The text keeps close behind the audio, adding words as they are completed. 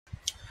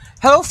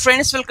Hello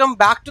friends, welcome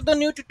back to the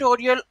new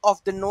tutorial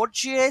of the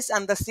Node.js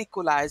and the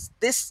Sequelize.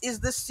 This is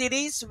the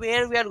series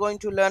where we are going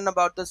to learn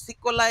about the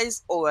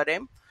Sequelize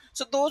ORM.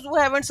 So those who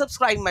haven't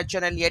subscribed my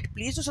channel yet,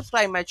 please do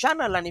subscribe my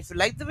channel, and if you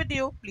like the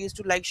video, please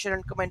do like, share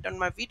and comment on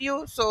my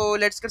video. So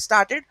let's get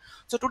started.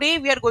 So today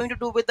we are going to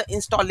do with the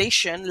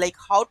installation, like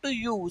how to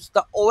use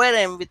the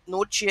ORM with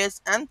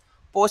Node.js and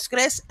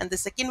Postgres, and the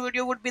second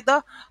video would be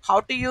the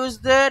how to use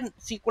the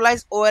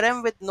Sequelize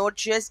ORM with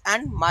Node.js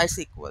and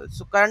MySQL.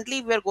 So currently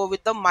we are going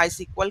with the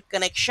MySQL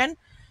connection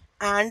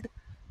and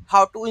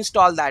how to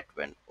install that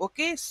one.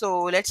 Okay,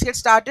 so let's get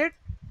started.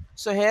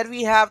 So here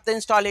we have the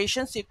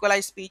installation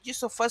Sequelize PG.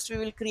 So first we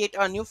will create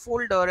a new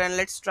folder and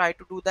let's try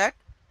to do that.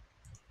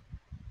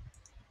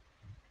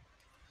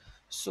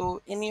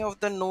 So any of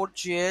the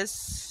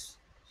Node.js.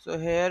 So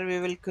here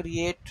we will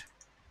create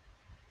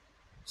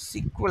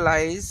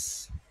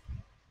Sequelize,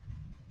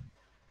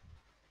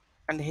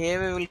 and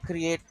here we will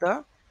create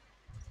the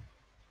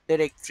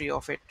directory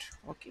of it.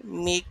 Okay,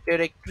 make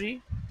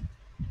directory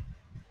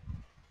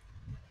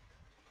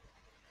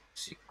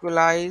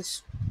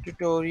Sequelize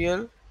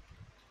tutorial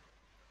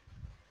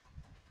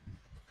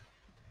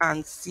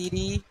and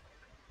cd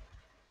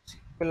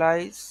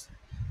Sequelize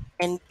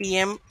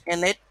npm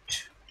init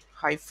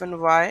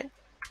 -y.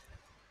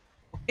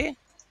 Okay,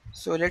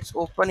 so let's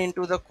open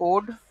into the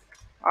code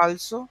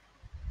also,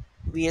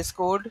 VS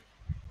Code.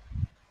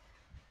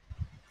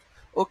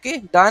 Okay,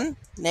 done.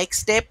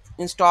 Next step,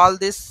 install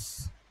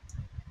this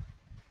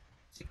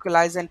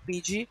Sequelize and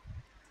PG.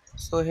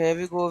 So here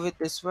we go with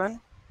this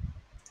one.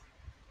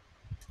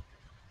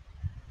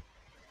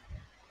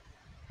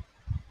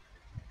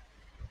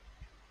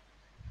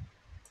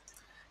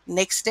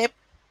 Next step,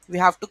 we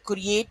have to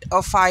create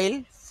a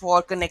file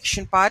for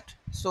connection part.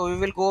 So we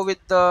will go with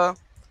the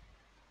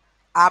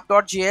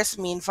app.js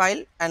main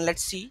file and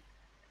let's see.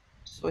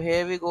 So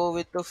here we go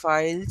with the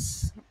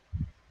files.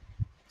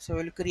 So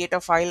we'll create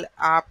a file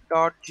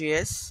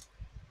app.js,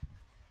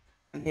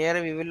 and here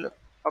we will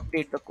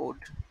update the code.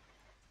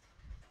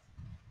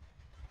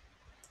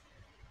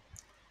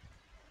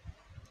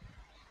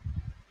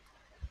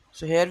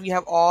 So here we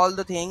have all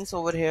the things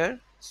over here.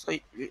 So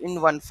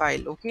in one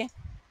file, okay.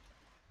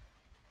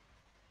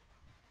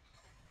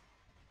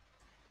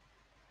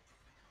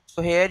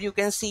 So here you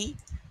can see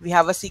we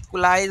have a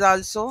Sequelize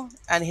also,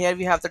 and here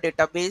we have the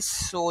database.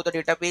 So the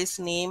database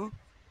name,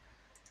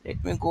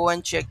 let me go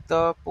and check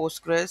the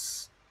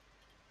Postgres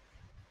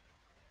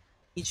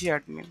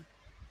admin.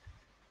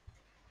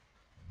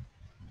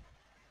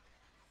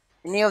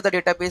 Any of the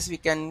database we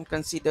can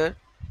consider.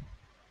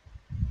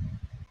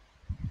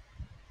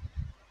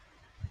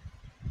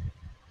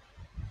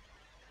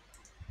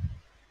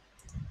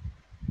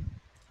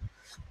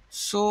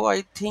 So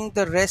I think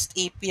the REST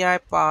API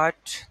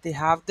part, they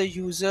have the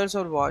users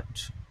or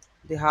what?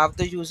 They have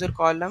the user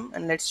column,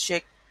 and let's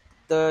check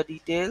the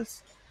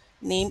details.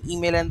 Name,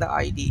 email and the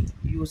ID,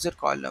 user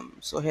column.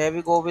 So here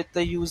we go with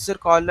the user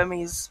column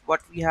is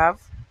what we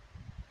have.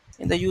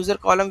 In the user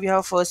column we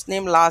have first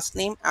name, last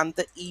name and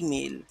the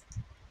email.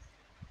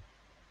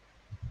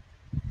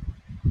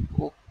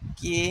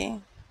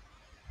 Okay.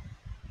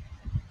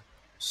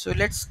 So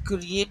let's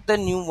create the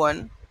new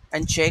one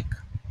and check,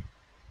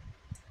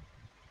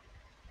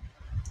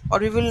 or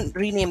we will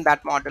rename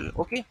that model.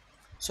 Okay,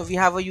 so we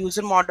have a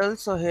user model,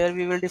 so here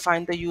we will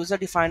define the user,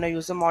 define a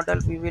user model,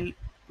 we will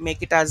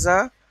make it as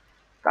a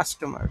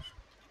customer.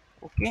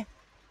 Okay,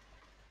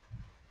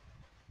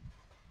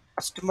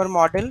 customer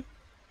model,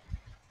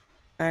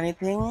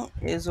 anything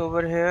is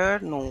over here?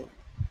 No,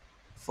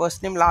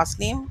 first name, last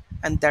name,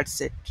 and that's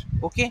it.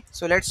 Okay,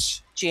 so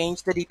let's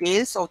change the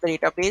details of the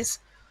database.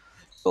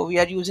 So we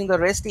are using the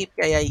REST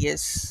API, I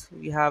guess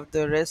we have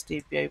the REST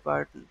API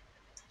part.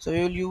 So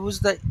we will use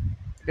the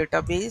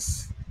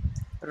database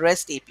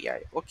REST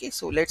API. Okay,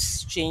 so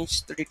let's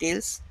change the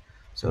details.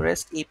 So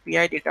REST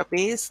API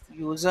database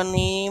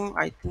username,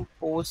 I think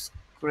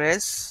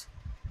Postgres.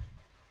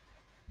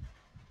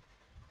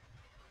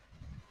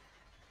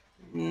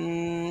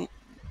 mm,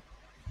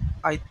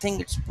 I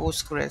think it's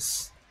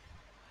Postgres.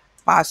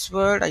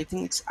 Password, I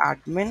think it's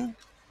admin.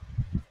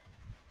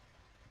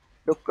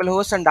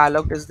 Localhost and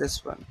dialog is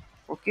this one.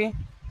 Okay,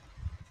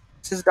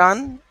 this is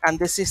done, and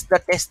this is the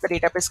test the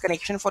database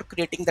connection for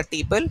creating the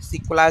table.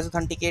 Sequelize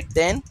authenticate,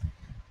 then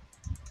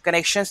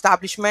connection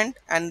establishment,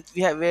 and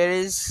we have where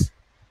is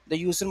the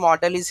user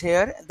model is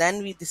here.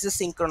 Then this is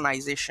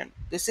synchronization.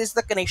 This is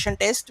the connection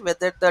test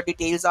whether the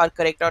details are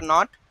correct or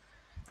not,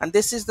 and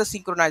this is the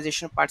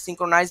synchronization part.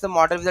 Synchronize the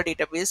model with the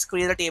database,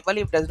 create a table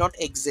if does not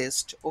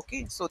exist.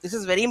 Okay, so this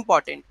is very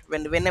important.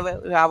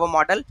 Whenever you have a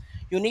model,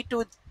 you need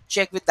to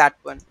check with that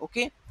one.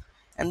 Okay,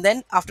 and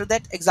then after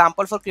that,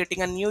 example for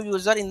creating a new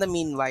user in the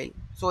meanwhile.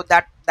 So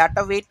that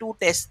a way to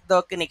test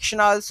the connection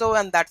also,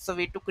 and that's a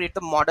way to create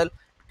the model,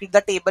 create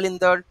the table in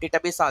the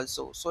database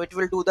also, so it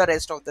will do the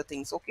rest of the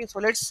things. Okay, so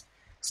let's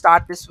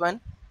start this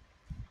one.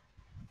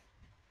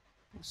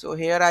 So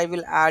here I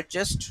will add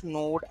just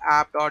node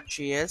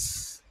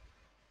app.js.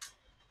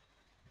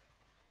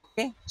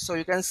 Okay, so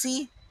you can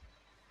see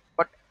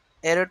what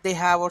error they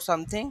have or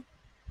something.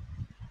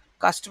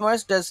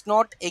 customers does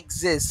not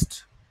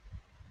exist,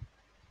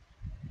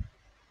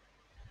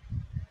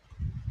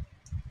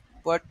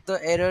 but the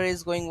error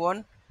is going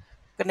on.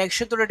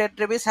 Connection to the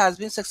database has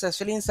been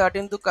successfully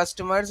inserted into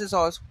customers is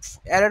also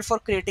error for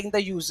creating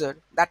the user.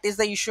 That is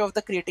the issue of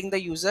the creating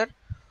the user.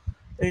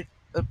 Re-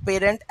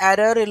 Parent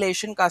error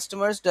relation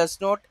customers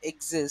does not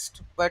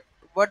exist, but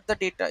what the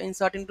data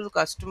insert into the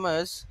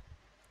customers.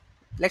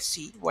 Let's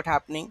see what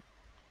happening.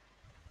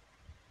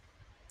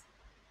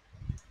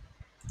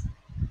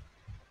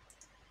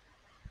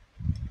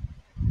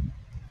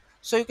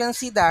 So you can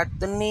see that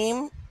the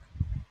name,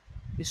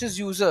 this is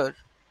user.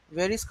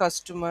 Where is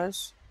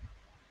customers?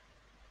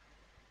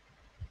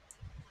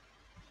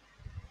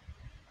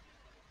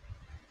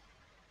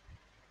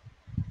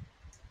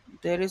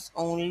 There is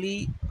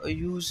only a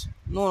use.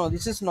 No,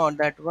 this is not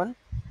that one.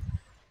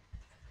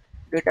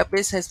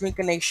 Database has been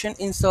connection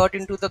insert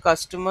into the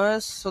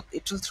customers, so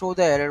it will throw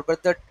the error.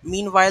 But the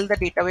meanwhile the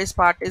database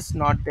part is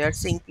not there.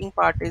 Syncing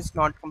part is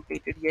not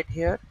completed yet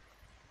here.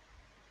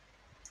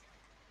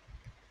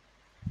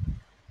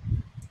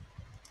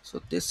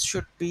 So this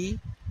should be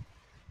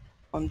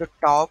on the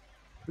top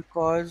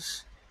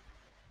because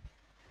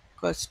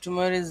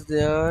customer is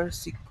there.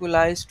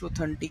 Sequelize to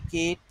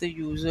authenticate the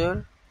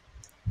user.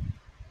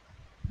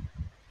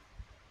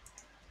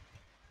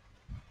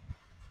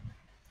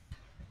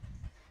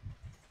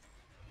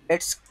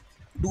 Let's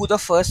do the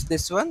first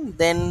this one,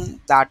 then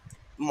that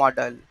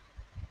model.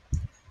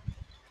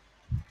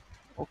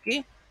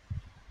 Okay,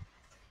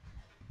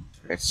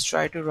 let's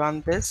try to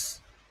run this.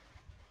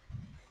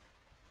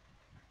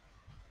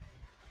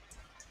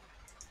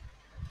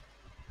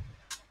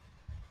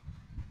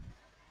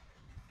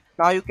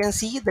 Now you can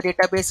see the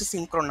database is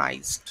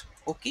synchronized.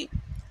 Okay,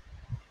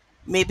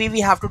 maybe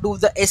we have to do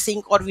the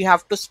async or we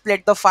have to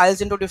split the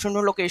files into different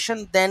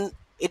location, then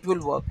it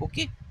will work.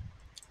 Okay,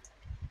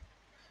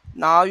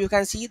 now you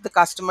can see the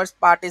customers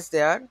part is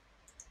there.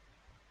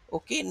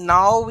 Okay,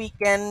 now we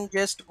can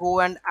just go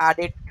and add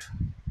it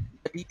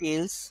the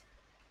details.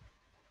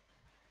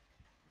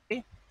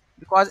 Okay,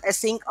 because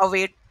async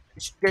await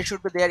there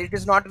should be there, it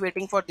is not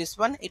waiting for this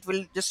one, it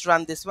will just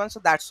run this one, so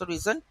that's the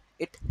reason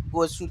it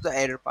goes to the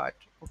error part.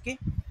 Okay,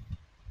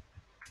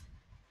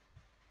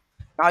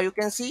 now you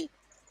can see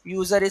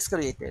user is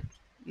created.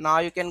 Now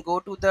you can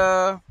go to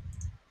the,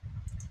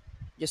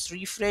 just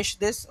refresh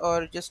this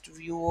or just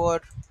view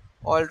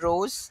all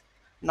rows.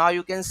 Now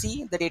you can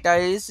see the data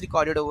is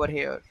recorded over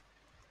here.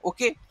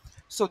 Okay,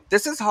 so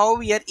this is how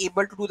we are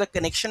able to do the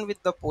connection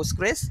with the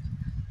Postgres,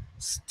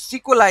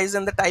 Sequelize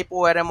and the type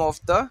ORM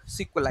of the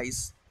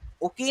Sequelize.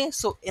 Okay,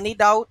 so any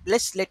doubt,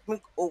 let me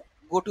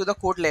go to the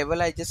code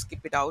level. I just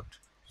skip it out,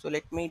 so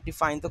let me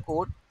define the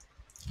code.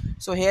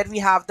 So here we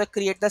have the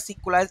create the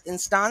Sequelize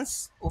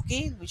instance,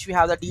 okay, which we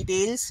have the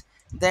details.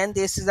 Then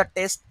this is a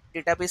test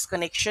database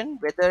connection,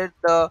 whether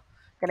the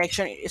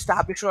connection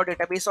established or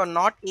database or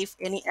not. If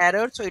any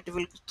error, so it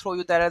will throw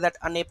you the error that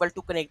unable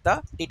to connect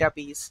the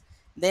database.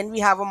 Then we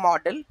have a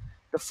model,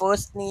 the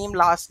first name,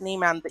 last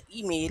name, and the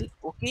email.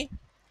 Okay,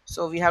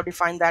 so we have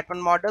defined that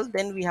one model.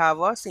 Then we have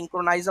a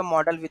synchronize a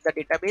model with the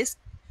database,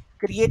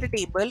 create a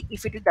table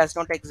if it does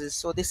not exist.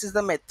 So this is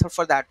the method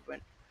for that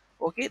one.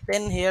 Okay,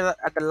 then here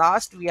at the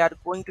last we are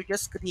going to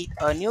just create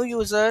a new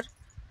user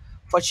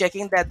for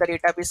checking that the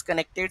database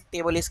connected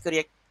table is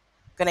correct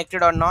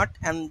connected or not,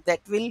 and that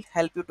will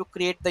help you to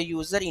create the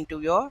user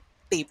into your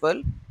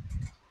table.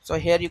 So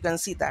here you can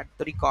see that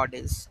the record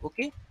is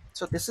okay.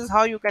 So this is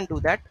how you can do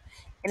that.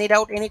 Any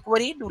doubt, any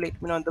query, do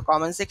let me know in the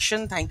comment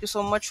section. Thank you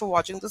so much for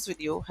watching this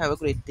video. Have a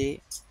great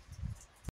day.